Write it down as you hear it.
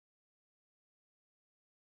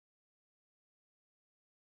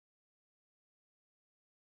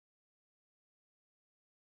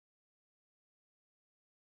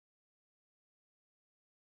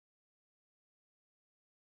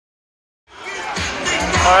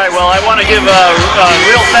All right, well, I want to give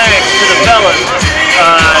real thanks to the fellas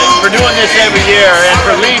for doing this every year and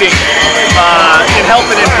for leading in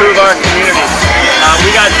helping improve our community. We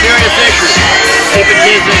got serious issues, keeping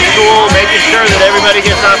kids in school, making sure that everybody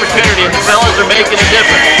gets opportunity, and the fellas are making a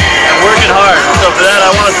difference and working hard. So for that, I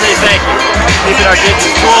want to say thank you. Keeping our kids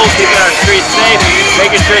in school, keeping our streets safe,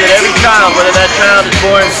 making sure that every child, whether that child is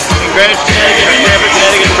born in Greenwich, Connecticut, or Stamford,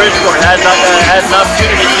 Connecticut, or Bridgeport, has an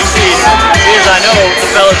opportunity to succeed, is, I know, the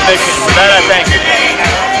fellas' mission. For that, I thank you.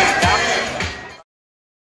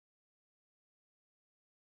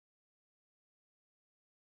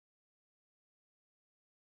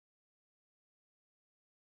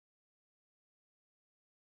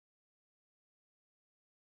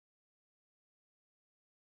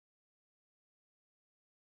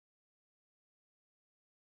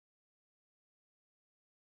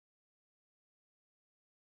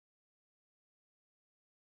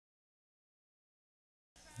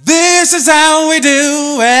 This is how we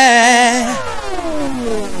do it.